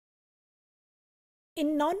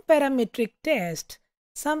In non-parametric test,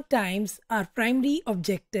 sometimes our primary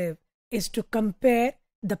objective is to compare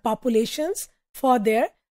the populations for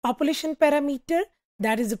their population parameter,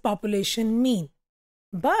 that is the population mean.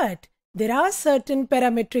 But there are certain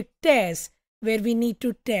parametric tests where we need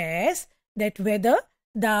to test that whether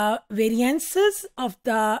the variances of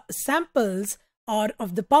the samples or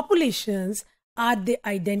of the populations are they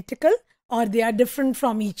identical or they are different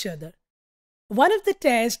from each other. One of the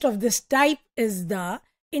tests of this type is the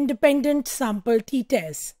independent sample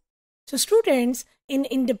t-test. So students, in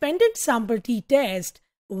independent sample t-test,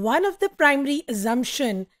 one of the primary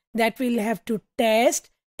assumption that we'll have to test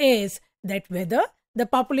is that whether the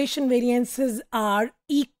population variances are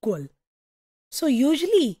equal. So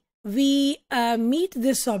usually we meet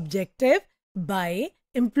this objective by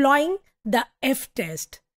employing the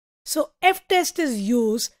F-test. So F-test is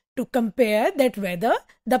used to compare that whether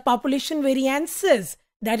the population variances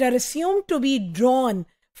that are assumed to be drawn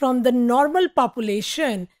from the normal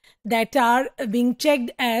population that are being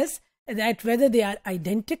checked as that whether they are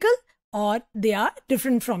identical or they are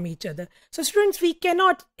different from each other. So students, we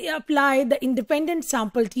cannot apply the independent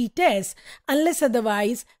sample t-test unless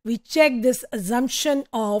otherwise we check this assumption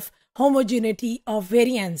of homogeneity of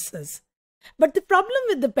variances. But the problem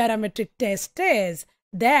with the parametric test is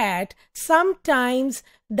that sometimes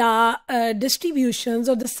the distributions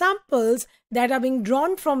or the samples that are being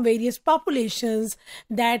drawn from various populations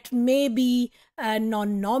that may be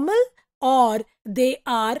non-normal or they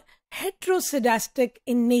are heteroscedastic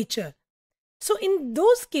in nature. So in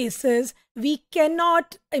those cases, we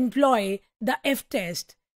cannot employ the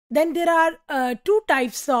F-test. Then there are two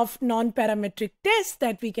types of non-parametric tests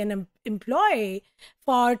that we can employ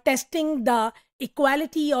for testing the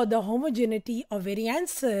equality or the homogeneity of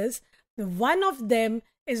variances. One of them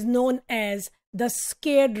is known as the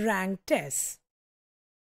scared rank test.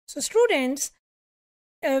 So students,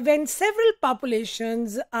 when several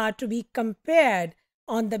populations are to be compared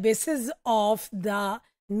on the basis of the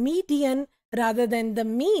median rather than the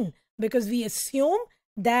mean, because we assume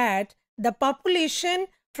that the population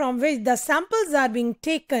from which the samples are being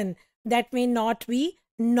taken that may not be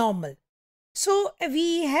normal. So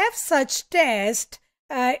we have such test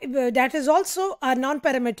that is also a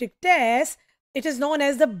non-parametric test. It is known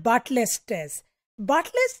as the Bartlett's test.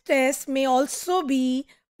 Bartlett's test may also be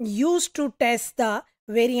used to test the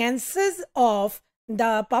variances of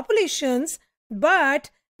the populations, but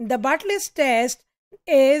the Bartlett's test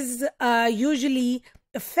is usually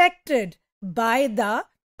affected by the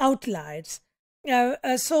outliers.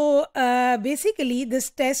 Basically this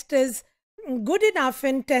test is good enough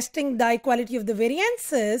in testing the equality of the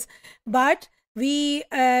variances, but we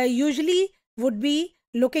usually would be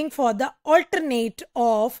looking for the alternate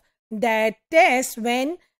of that test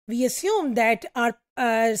when we assume that our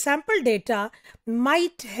sample data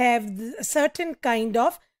might have a certain kind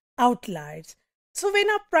of outliers. So when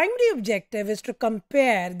our primary objective is to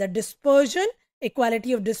compare the dispersion,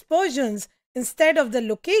 equality of dispersions instead of the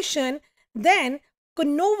location, then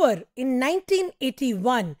Conover in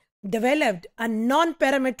 1981 developed a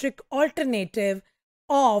non-parametric alternative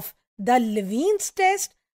of the Levene's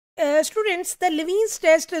test. Students, the Levene's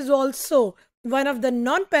test is also one of the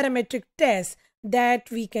non-parametric tests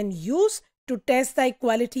that we can use to test the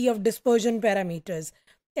equality of dispersion parameters.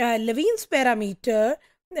 Levene's parameter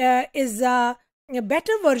is a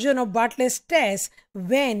better version of Bartlett's test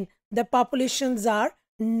when the populations are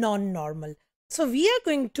non-normal. So we are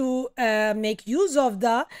going to make use of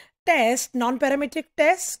the test, non-parametric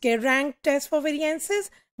test, scared rank test for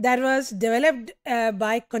variances that was developed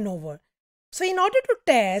by Conover. So in order to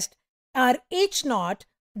test our H0,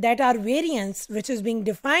 that our variance, which is being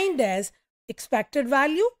defined as expected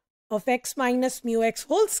value of x minus mu x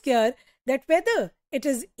whole square, that whether it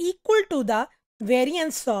is equal to the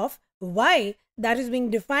variance of y, that is being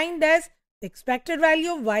defined as expected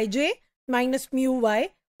value of yj minus mu y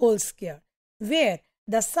whole square, where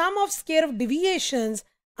the sum of square of deviations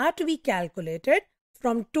are to be calculated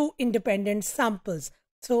from two independent samples.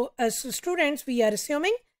 So as students, we are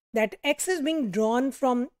assuming that x is being drawn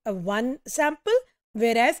from one sample,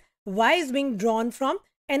 whereas y is being drawn from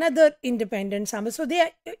another independent sample. So they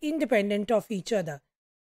are independent of each other.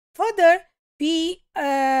 Further, we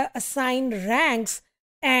assign ranks,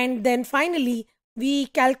 and then finally we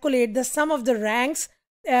calculate the sum of the ranks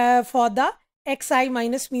for the xi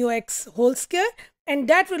minus mu x whole square, and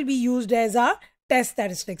that will be used as our test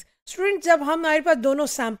statistics. Students, जब हमारे पास दोनों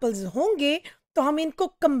samples होंगे तो हम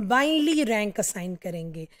इनको combinedly rank assign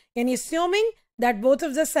करेंगे, यानी assuming that both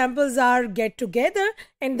of the samples are get together,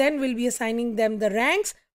 and then we'll be assigning them the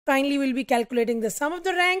ranks. Finally, we'll be calculating the sum of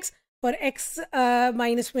the ranks for x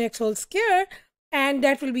minus mu x whole square, and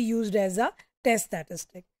that will be used as a test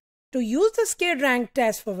statistic. To use the scared rank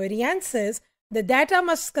test for variances, the data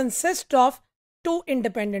must consist of two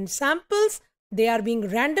independent samples. They are being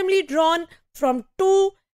randomly drawn from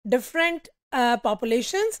two different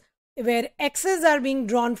populations, where x's are being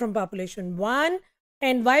drawn from population 1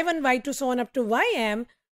 and y1, y2, so on up to ym.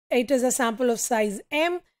 It is a sample of size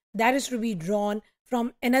m that is to be drawn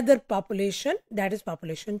from another population, that is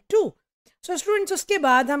population 2. So students, उसके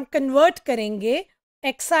बाद हम convert करेंगे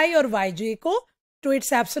xi और yj को to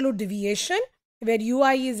its absolute deviation, where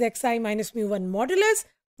ui is xi minus mu1 modulus,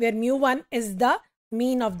 where mu1 is the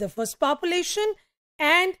mean of the first population,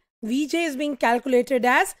 and vj is being calculated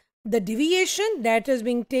as the deviation that is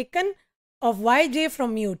being taken of yj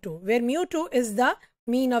from mu2, where mu2 is the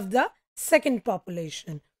mean of the second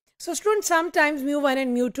population. So students, sometimes mu1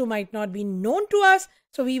 and mu2 might not be known to us,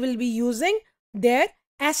 so we will be using their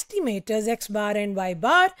estimators x bar and y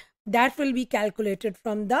bar that will be calculated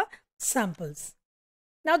from the samples.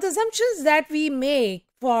 Now the assumptions that we make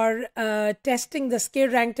for testing the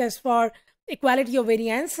scared rank test for equality of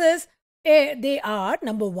variances, they are: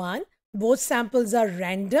 number one, both samples are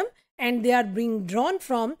random and they are being drawn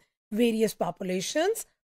from various populations.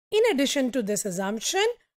 In addition to this assumption,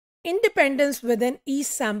 independence within each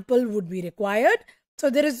sample would be required.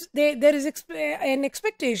 So there is an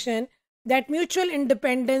expectation that mutual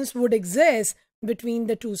independence would exist between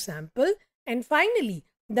the two samples. And finally,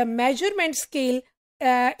 the measurement scale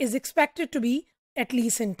is expected to be at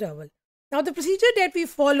least interval. Now the procedure that we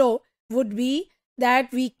follow would be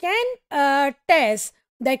that we can test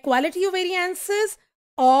the equality of variances,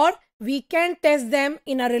 or we can test them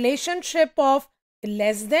in a relationship of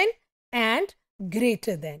less than and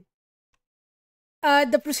greater than.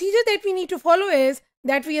 The procedure that we need to follow is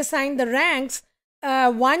that we assign the ranks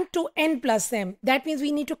 1 to n plus m. That means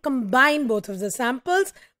we need to combine both of the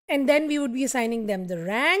samples, and then we would be assigning them the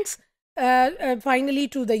ranks finally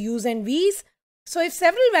to the u's and v's. So if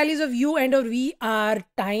several values of u and or v are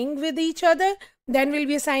tying with each other, then we'll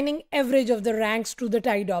be assigning average of the ranks to the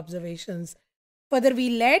tied observations. Further, we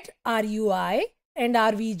let RUI and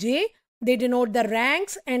RVJ, they denote the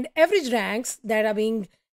ranks and average ranks that are being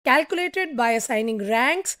calculated by assigning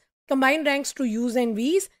ranks, combined ranks to u's and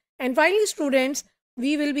v's. And finally, students,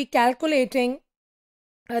 we will be calculating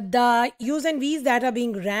the u's and v's that are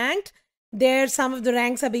being ranked. There, some of the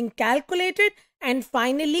ranks are being calculated, and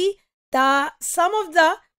finally the sum of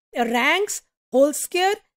the ranks whole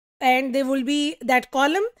square, and there will be that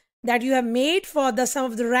column that you have made for the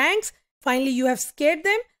sum of the ranks. Finally, you have squared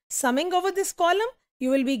them, summing over this column, you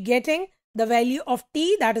will be getting the value of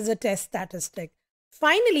t, that is a test statistic.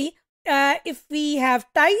 Finally, if we have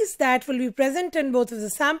ties that will be present in both of the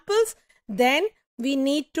samples, then we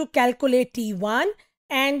need to calculate T1,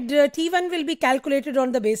 and T1 will be calculated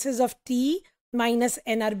on the basis of T minus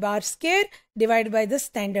nr bar square divided by the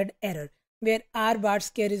standard error, where r bar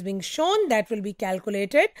square is being shown. That will be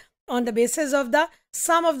calculated on the basis of the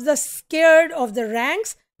sum of the squared of the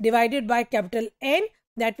ranks divided by capital N,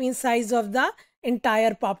 that means size of the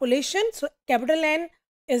entire population. So capital N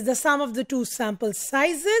is the sum of the two sample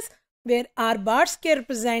sizes, where r bar square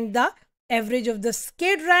represent the average of the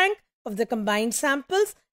squared rank of the combined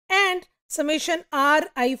samples, and summation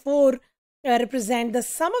ri4 represent the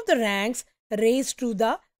sum of the ranks raised to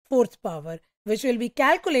the fourth power, which will be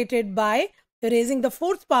calculated by raising the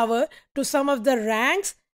fourth power to sum of the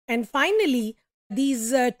ranks. And finally,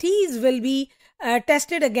 these t's will be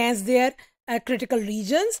tested against their critical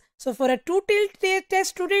regions. So for a two-tailed test,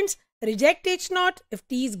 students, reject H0 if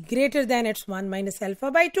t is greater than its 1 minus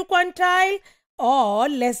alpha by 2 quantile or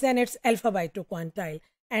less than its alpha by 2 quantile.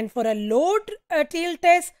 And for a low-tail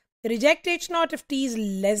test, reject H0 if t is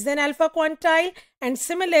less than alpha quantile. And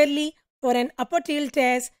similarly, for an upper tail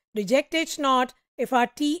test, reject H0 if our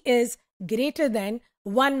t is greater than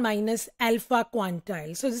 1 minus alpha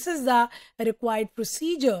quantile. So this is the required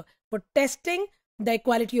procedure for testing the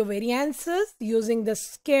equality of variances using the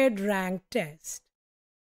scared rank test.